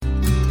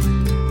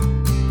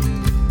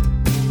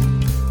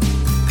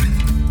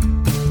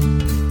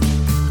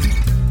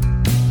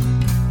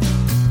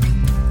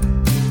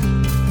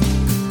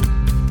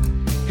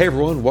Hey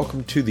everyone,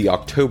 welcome to the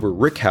October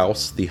Rick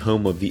House, the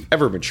home of the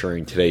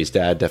ever-maturing Today's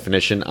Dad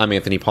definition. I'm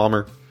Anthony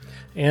Palmer.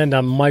 And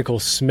I'm Michael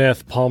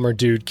Smith. Palmer,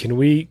 dude, can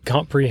we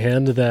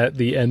comprehend that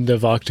the end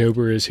of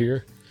October is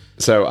here?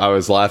 So I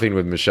was laughing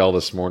with Michelle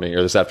this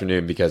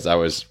afternoon, because I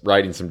was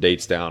writing some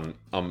dates down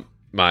on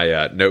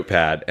my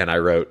notepad, and I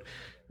wrote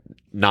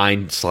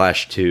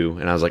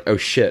 9/2, and I was like, oh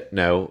shit,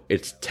 no,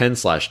 it's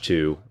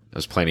 10/2. I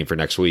was planning for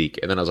next week,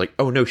 and then I was like,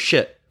 oh no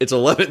shit, it's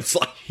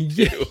 11/2.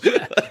 Yeah,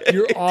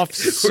 you're off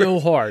so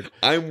hard.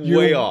 You're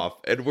way off,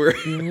 and we're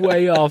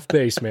way off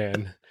base,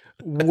 man.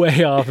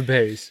 Way off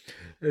base.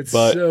 It's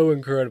so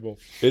incredible.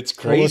 It's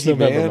crazy,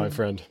 November, man. My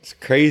friend. It's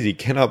crazy.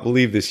 Cannot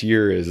believe this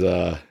year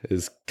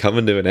is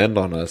coming to an end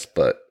on us,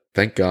 but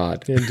thank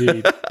God.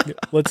 Indeed.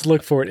 Let's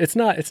look for it. It's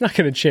not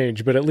going to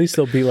change, but at least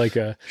there'll be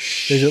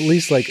there's at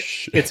least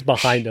it's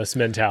behind us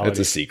mentality. It's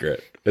a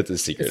secret.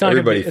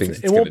 Everybody thinks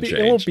it's going to change.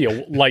 It won't be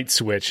a light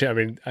switch. I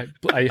mean,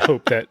 I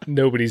hope that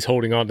nobody's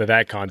holding on to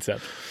that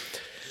concept.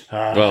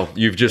 Well,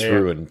 you've just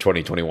ruined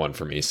 2021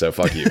 for me, so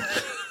fuck you.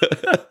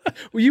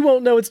 Well, you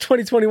won't know it's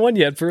 2021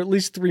 yet for at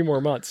least 3 more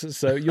months,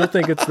 so you'll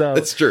think it's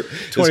That's true.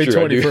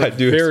 2020 for a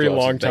very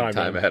long time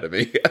ahead of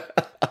me.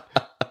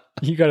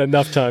 You got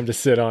enough time to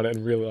sit on it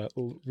and realize.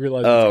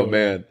 Oh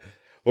man.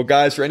 Well,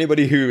 guys, for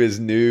anybody who is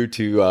new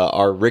to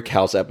our Rick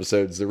House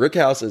episodes, the Rick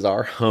House is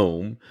our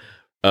home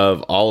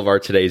of all of our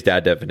Today's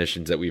Dad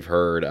definitions that we've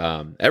heard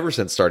ever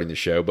since starting the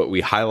show, but we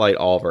highlight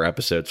all of our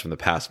episodes from the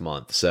past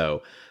month.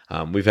 So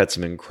we've had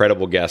some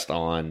incredible guests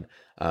on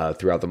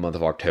throughout the month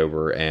of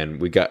October, and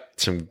we got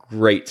some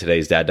great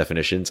Today's Dad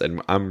definitions,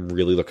 and I'm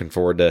really looking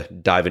forward to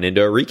diving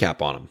into a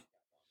recap on them.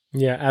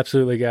 Yeah,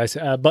 absolutely, guys.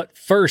 But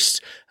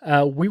first,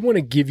 we want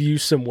to give you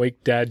some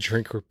Wake Dad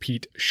Drink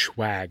Repeat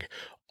swag.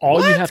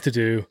 All you have to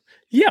do...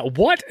 Yeah,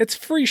 what? It's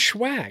free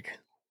swag.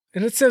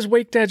 And it says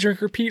Wake Dad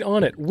Drink Repeat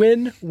on it.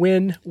 Win,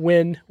 win,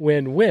 win,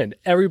 win, win.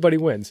 Everybody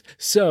wins.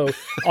 So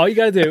all you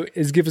got to do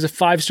is give us a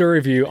 5-star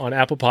review on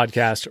Apple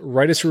Podcast,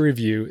 write us a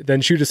review, then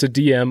shoot us a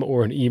DM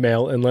or an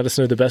email and let us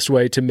know the best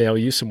way to mail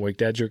you some Wake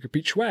Dad Drink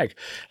Repeat swag.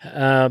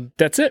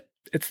 That's it.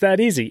 It's that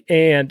easy.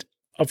 And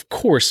of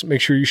course,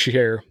 make sure you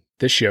share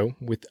this show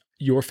with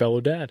your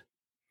fellow dad.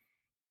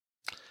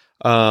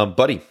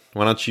 Buddy,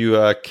 why don't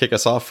you kick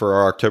us off for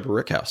our October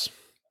Rick House?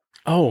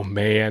 Oh,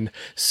 man.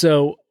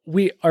 So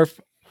our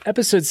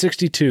episode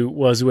 62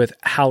 was with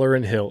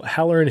Halloran Hill.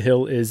 Halloran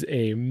Hill is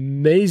an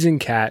amazing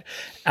cat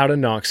out of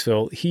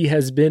Knoxville. He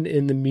has been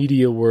in the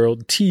media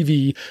world,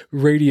 TV,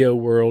 radio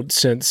world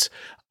since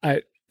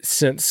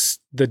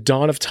the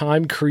dawn of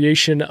time,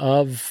 creation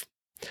of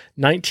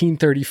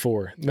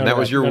 1934. And that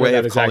was your way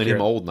of calling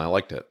him old, and I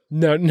liked it.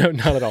 No,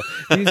 not at all.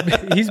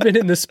 He's been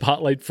in the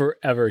spotlight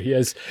forever. He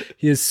has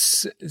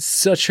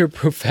such a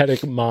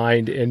prophetic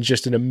mind and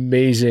just an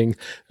amazing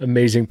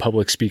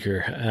public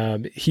speaker.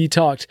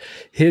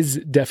 His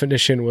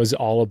definition was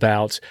all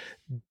about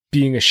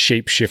being a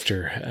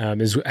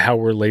shapeshifter, is how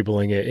we're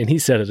labeling it. And he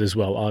said it as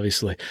well,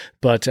 obviously.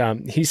 But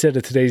he said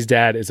that today's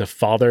dad is a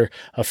father,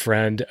 a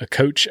friend, a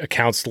coach, a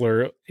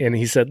counselor. And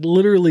he said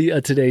literally a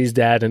today's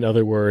dad, in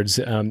other words,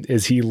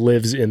 is he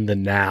lives in the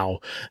now.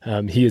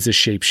 He is a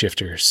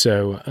shapeshifter.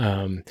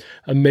 So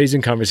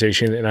amazing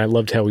conversation. And I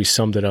loved how he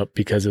summed it up,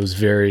 because it was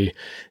very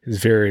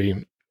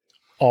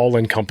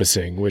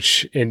all-encompassing,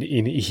 and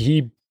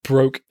he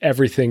broke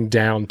everything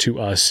down to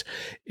us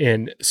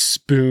in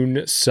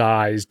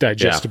spoon-sized,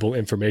 digestible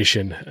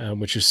information,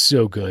 which is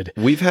so good.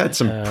 We've had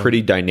some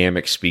pretty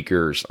dynamic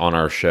speakers on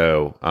our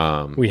show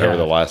over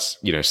the last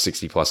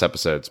 60 plus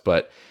episodes,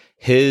 but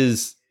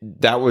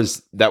that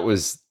was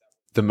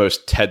the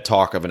most TED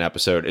Talk of an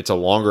episode. It's a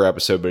longer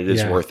episode, but it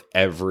is worth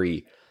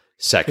every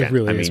second. It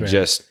really is,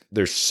 man.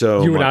 There's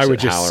so you much. and I were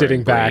just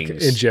sitting back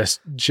brings. and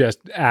just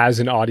as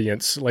an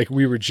audience, like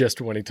we were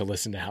just wanting to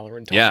listen to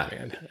Halloran talk. Yeah,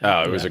 man.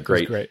 It was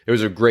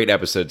a great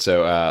episode.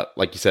 So,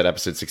 like you said,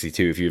 episode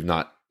 62. If you have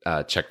not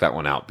checked that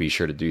one out, be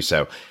sure to do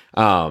so.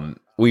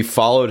 We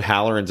followed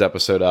Halloran's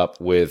episode up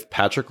with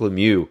Patrick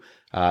Lemieux.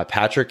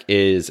 Patrick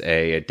is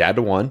a dad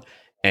to one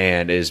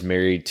and is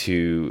married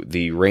to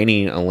the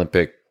reigning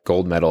Olympic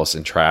gold medalist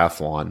in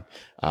triathlon,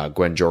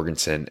 Gwen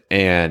Jorgensen.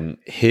 And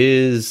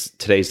his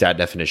today's dad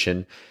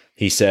definition,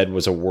 he said,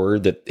 was a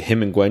word that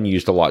him and Gwen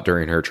used a lot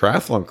during her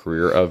triathlon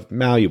career, of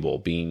malleable,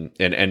 being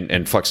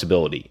and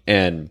flexibility.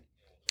 And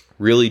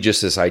really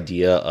just this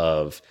idea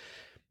of,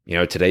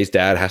 today's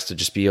dad has to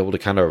just be able to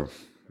kind of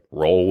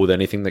roll with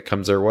anything that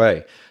comes their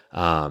way.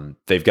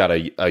 They've got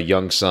a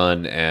young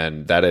son,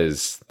 and that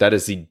is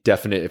the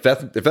definite. If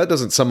that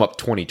doesn't sum up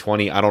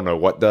 2020, I don't know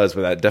what does,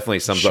 but that definitely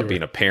sums up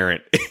being a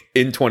parent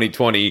in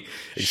 2020,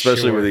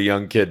 especially with a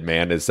young kid.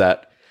 Man, is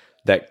that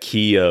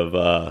key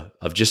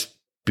of just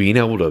being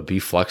able to be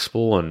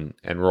flexible and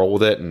roll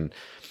with it. And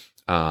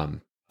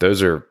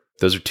those are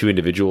two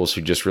individuals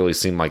who just really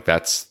seem like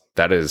that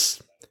is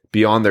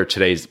beyond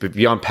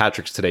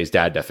Patrick's today's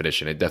dad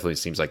definition. It definitely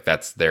seems like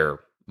that's their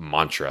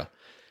mantra.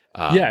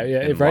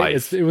 in right.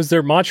 life. It was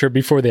their mantra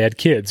before they had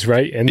kids,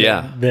 right? And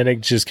Yeah. then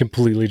it just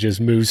completely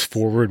just moves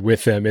forward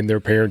with them in their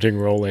parenting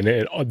role,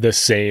 and the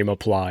same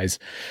applies,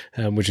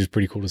 which is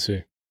pretty cool to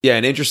see. Yeah,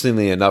 and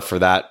interestingly enough, for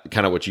that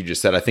kind of what you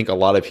just said, I think a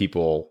lot of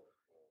people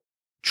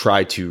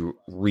try to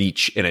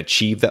reach and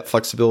achieve that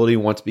flexibility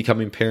once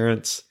becoming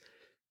parents.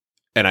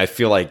 And I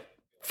feel like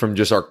from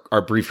just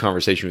our brief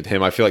conversation with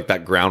him, I feel like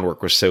that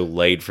groundwork was so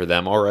laid for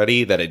them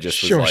already that it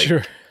just was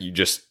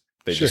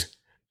they just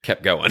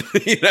kept going.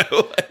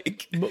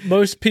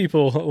 Most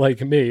people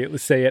like me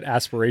say it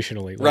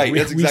aspirationally. Right,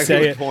 that's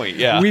exactly the point.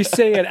 Yeah, we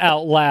say it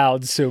out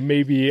loud, so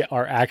maybe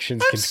our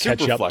actions can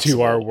catch up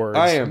to our words.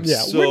 I am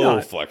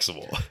so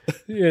flexible.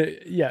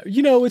 yeah.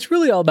 It's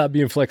really all about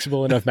being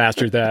flexible, and I've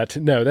mastered that.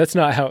 No, that's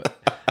not how.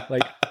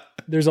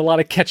 There's a lot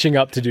of catching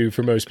up to do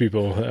for most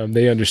people.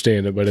 They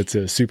understand it, but it's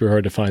super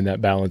hard to find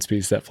that balance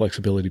piece, that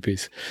flexibility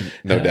piece.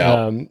 No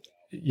doubt.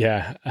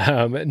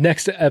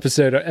 Next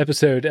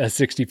episode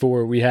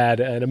 64, we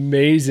had an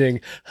amazing,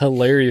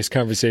 hilarious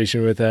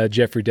conversation with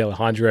Jeffrey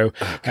D'Alejandro.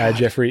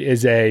 Jeffrey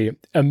is a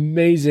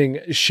amazing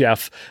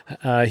chef.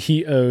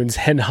 He owns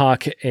Hen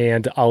Hock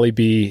and Ollie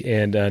B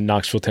in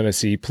Knoxville,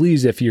 Tennessee.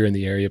 Please, if you're in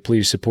the area,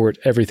 please support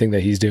everything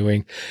that he's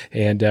doing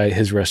and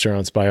his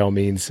restaurants by all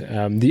means.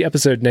 The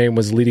episode name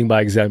was Leading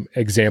by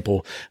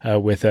Example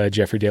with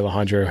Jeffrey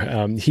D'Alejandro.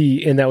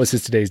 And that was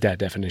his Today's Dad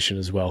definition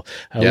as well.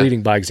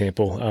 Leading by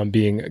example,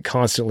 being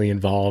constantly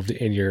involved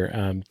in your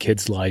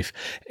kid's life.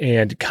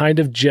 And kind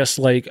of just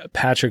like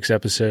Patrick's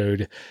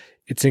episode,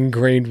 it's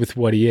ingrained with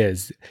what he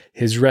is.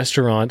 His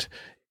restaurant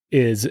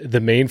is the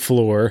main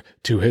floor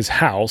to his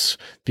house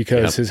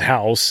because his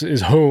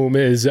home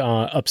is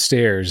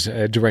upstairs,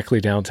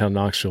 directly downtown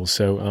Knoxville.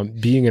 So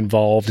being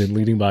involved and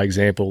leading by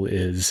example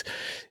is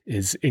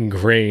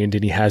ingrained,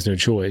 and he has no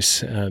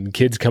choice.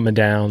 Kids coming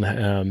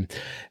down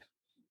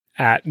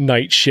at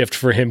night shift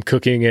for him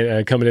cooking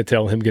and coming to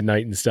tell him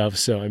goodnight and stuff.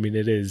 So, I mean,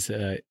 it is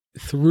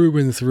through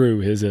and through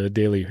his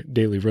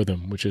daily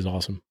rhythm, which is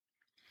awesome.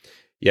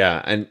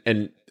 Yeah.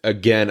 And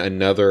again,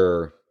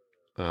 another,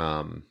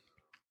 a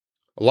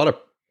lot of,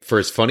 for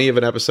as funny of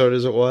an episode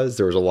as it was,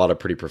 there was a lot of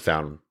pretty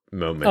profound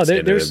moments in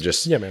it of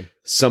just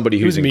somebody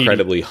who's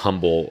incredibly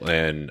humble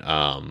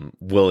and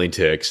willing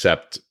to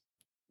accept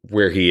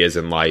where he is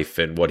in life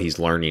and what he's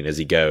learning as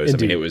he goes.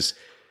 Indeed. I mean,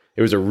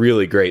 it was a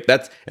really great,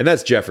 that's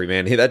Jeffrey,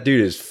 man. That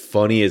dude is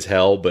funny as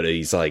hell, but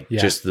he's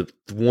just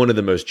one of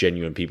the most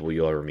genuine people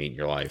you'll ever meet in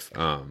your life.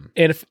 And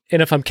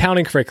if I'm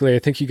counting correctly, I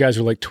think you guys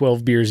were like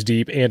 12 beers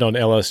deep and on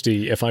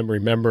LSD, if I'm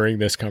remembering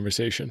this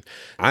conversation.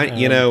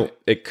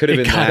 It could have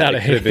been that.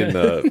 It could have been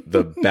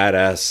the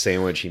badass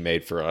sandwich he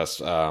made for us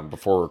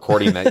before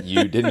recording that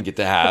you didn't get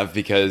to have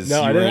because you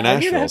were in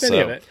Nashville. I didn't have any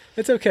of it.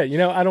 It's okay.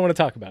 I don't want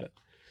to talk about it.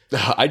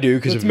 I do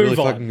because it's really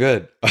fucking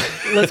good.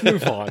 Let's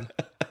move on.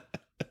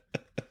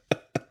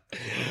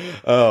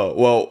 Oh,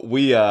 well,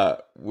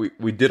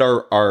 we did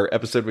our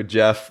episode with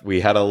Jeff.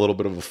 We had a little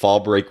bit of a fall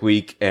break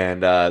week,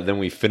 and then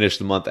we finished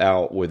the month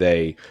out with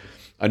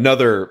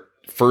another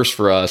first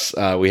for us.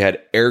 We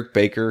had Eric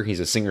Baker. He's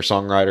a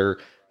singer-songwriter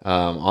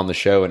on the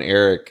show, and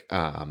Eric,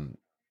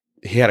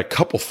 he had a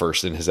couple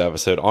firsts in his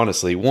episode,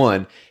 honestly.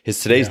 One,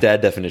 his Today's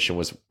Dad definition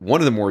was one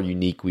of the more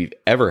unique we've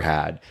ever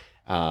had.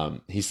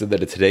 He said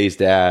that a Today's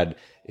Dad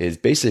is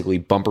basically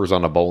bumpers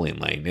on a bowling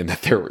lane, and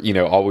that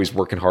they're, always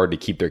working hard to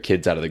keep their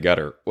kids out of the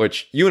gutter,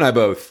 which you and I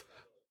both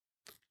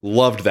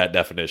loved that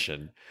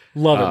definition.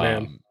 Love it,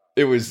 man.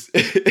 It was,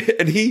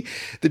 and he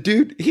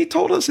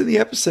told us in the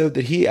episode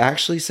that he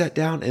actually sat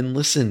down and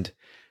listened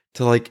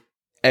to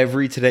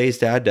every Today's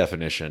Dad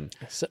definition.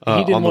 So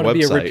he didn't want to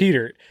be a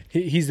repeater.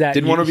 He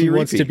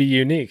wants to be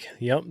unique.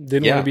 Yep.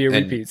 Didn't want to be a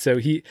repeat. So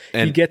he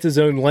gets his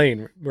own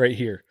lane right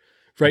here,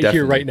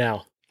 right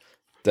now.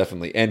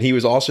 Definitely. And he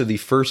was also the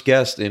first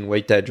guest in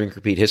Wait Dad Drink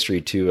Repeat history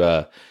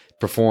to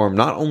perform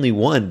not only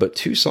one, but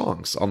two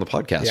songs on the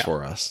podcast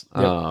for us.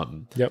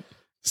 Yep.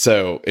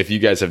 So if you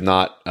guys have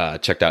not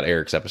checked out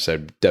Eric's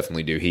episode,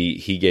 definitely do.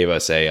 He gave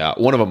us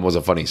one of them was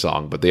a funny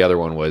song, but the other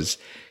one was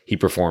he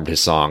performed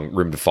his song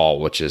Room to Fall,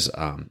 which is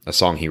a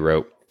song he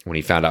wrote when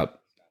he found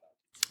out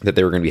that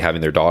they were going to be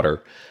having their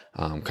daughter,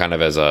 kind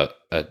of as a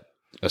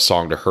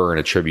song to her and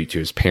a tribute to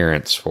his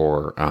parents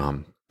for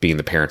being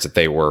the parents that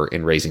they were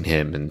in raising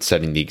him and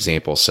setting the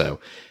example. So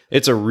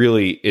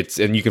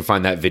and you can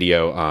find that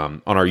video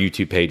on our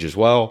YouTube page as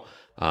well,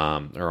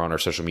 or on our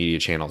social media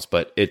channels.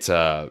 But it's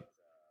man,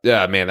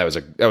 that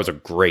was a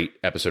great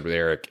episode with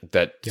Eric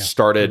that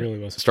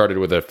started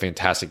with a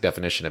fantastic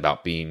definition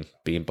about being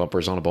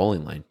bumpers on a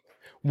bowling lane.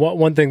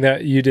 One thing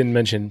that you didn't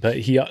mention, but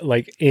he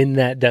in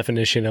that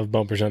definition of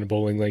bumpers on a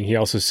bowling lane, he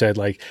also said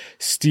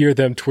steer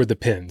them toward the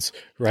pins,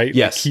 right?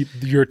 Yes.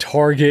 Your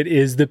target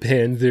is the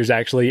pins. There's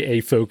actually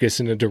a focus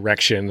and a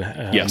direction.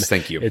 Yes,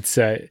 thank you. It's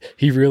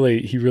he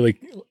really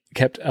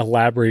kept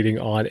elaborating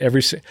on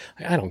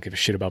I don't give a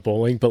shit about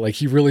bowling, but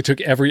he really took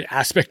every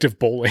aspect of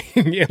bowling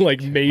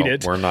and made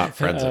it. We're not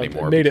friends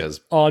anymore made because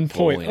it on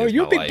point. Oh,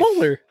 you're a big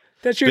bowler.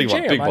 That's your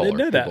jam. Big bowler, I didn't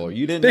know that.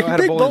 You didn't know how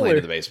to bowling lane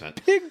in the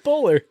basement. Big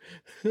bowler.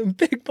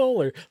 Big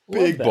bowler.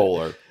 Big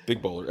bowler.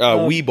 Big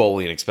bowler. Wee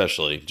bowling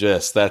especially.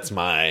 Just that's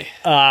my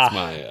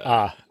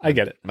I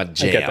get it. My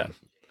jam. I get that.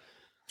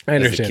 I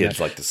understand. As the kids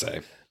that. like to say.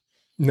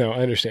 No, I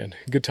understand.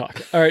 Good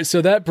talk. All right,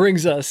 so that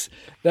brings us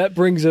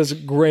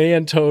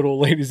grand total,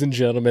 ladies and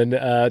gentlemen,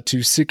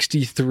 to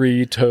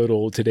 63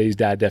 total today's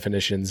dad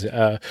definitions.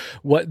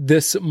 What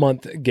this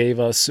month gave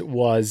us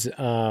was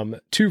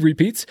 2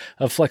 repeats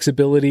of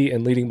flexibility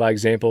and leading by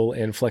example,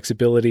 and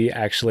flexibility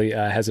actually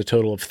has a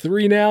total of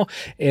 3 now,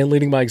 and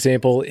leading by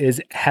example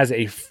has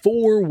a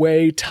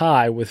 4-way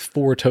tie with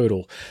 4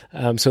 total.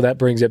 So that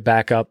brings it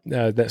back up.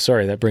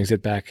 That brings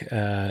it back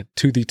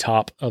to the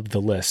top of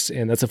the list,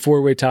 and that's a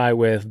 4-way tie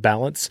with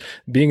balance,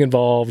 being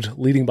involved,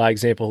 leading by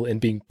example, and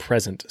being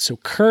present. So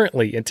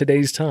currently in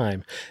today's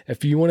time,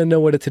 if you want to know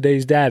what a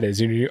today's dad is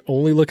and you're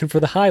only looking for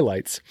the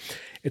highlights,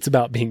 it's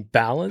about being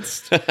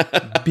balanced,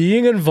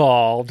 being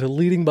involved,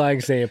 leading by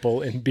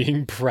example, and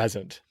being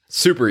present.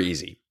 Super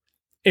easy.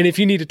 And if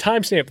you need to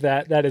timestamp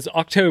that is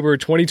October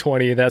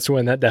 2020. That's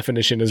when that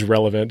definition is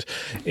relevant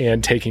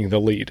and taking the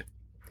lead.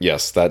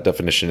 Yes, that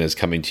definition is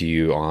coming to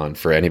you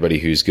for anybody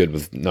who's good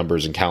with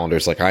numbers and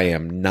calendars like I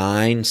am,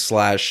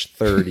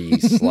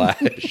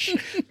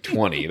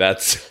 9/30/20.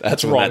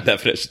 That's when wrong. that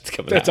definition's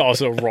coming That's out.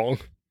 also wrong.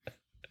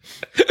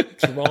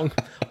 It's wrong.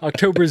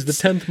 October is the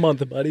 10th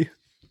month, buddy.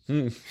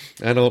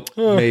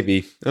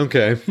 Maybe.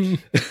 Okay.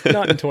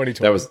 Not in 2020.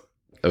 That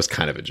was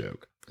kind of a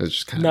joke. It was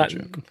just kind of a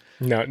joke.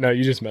 No,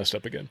 you just messed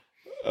up again.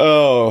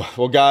 Oh,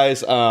 well,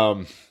 guys,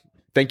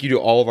 thank you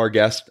to all of our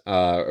guests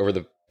over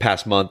the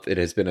past month. It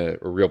has been a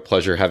real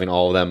pleasure having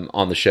all of them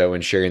on the show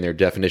and sharing their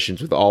definitions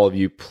with all of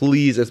you.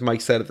 Please, as Mike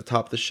said at the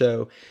top of the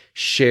show,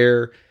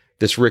 share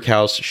this Rick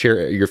House,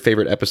 share your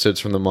favorite episodes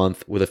from the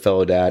month with a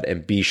fellow dad,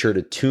 and be sure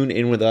to tune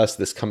in with us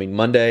this coming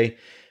Monday.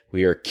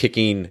 We are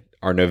kicking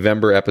our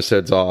November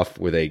episodes off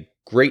with a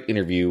great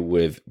interview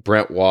with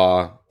Brent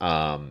Waugh.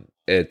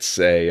 It's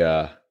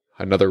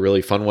another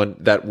really fun one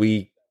that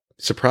we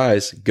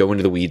go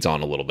into the weeds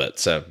on a little bit.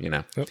 So,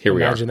 here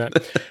we are. Imagine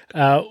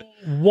that.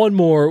 One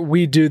more,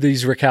 we do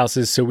these Rick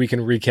Houses so we can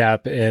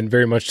recap and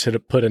very much to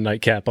put a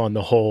nightcap on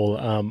the whole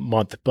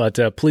month. But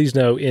please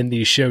know in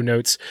the show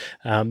notes,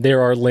 there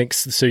are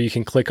links so you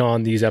can click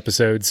on these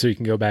episodes so you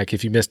can go back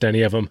if you missed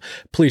any of them.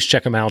 Please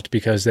check them out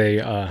because they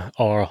are,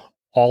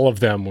 all of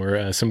them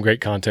were some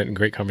great content and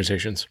great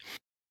conversations.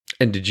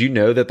 And did you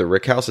know that the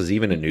Rick House is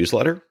even a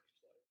newsletter?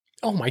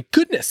 Oh my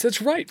goodness,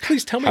 that's right.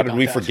 Please tell me about that. How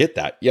did we forget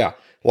that? Yeah.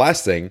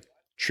 Last thing,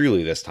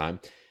 truly this time,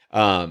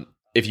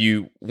 if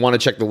you want to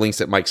check the links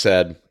that Mike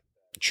said,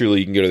 truly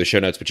you can go to the show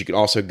notes, but you can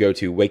also go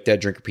to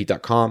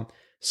wakedaddrinkrepeat.com,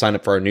 sign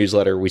up for our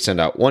newsletter. We send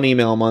out 1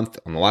 email a month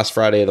on the last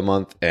Friday of the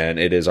month, and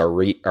it is our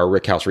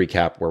Rick House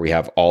recap where we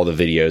have all the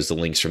videos, the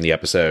links from the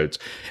episodes,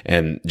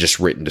 and just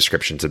written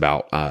descriptions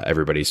about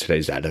everybody's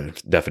today's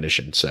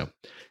definition. So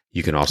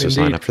you can also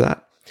sign up for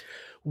that.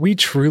 We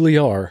truly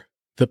are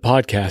the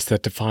podcast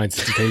that defines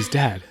today's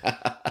dad.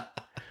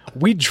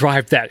 We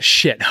drive that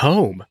shit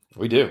home.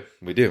 We do.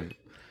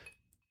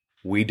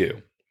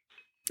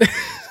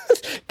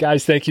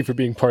 Guys, thank you for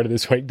being part of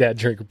this Wake Dad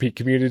Drink Repeat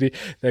community.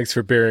 Thanks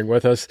for bearing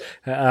with us.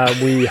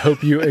 We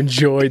hope you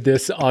enjoyed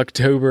this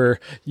October,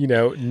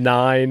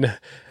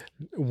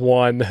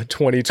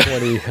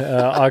 9/1/2020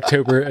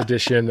 October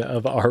edition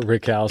of our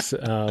Rick House.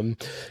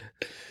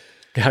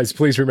 Guys,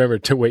 please remember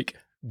to wake,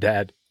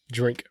 dad,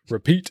 drink,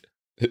 repeat.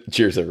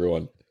 Cheers,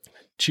 everyone.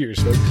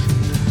 Cheers, folks.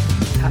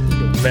 Happy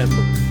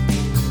November.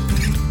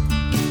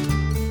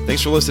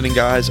 Thanks for listening,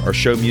 guys. Our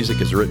show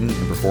music is written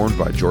and performed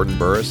by Jordan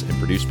Burris and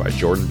produced by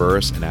Jordan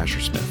Burris and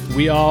Asher Smith.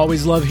 We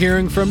always love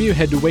hearing from you.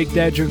 Head to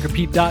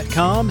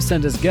wakedaddrinkrepeat.com,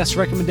 send us guest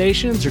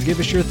recommendations, or give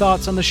us your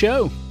thoughts on the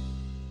show.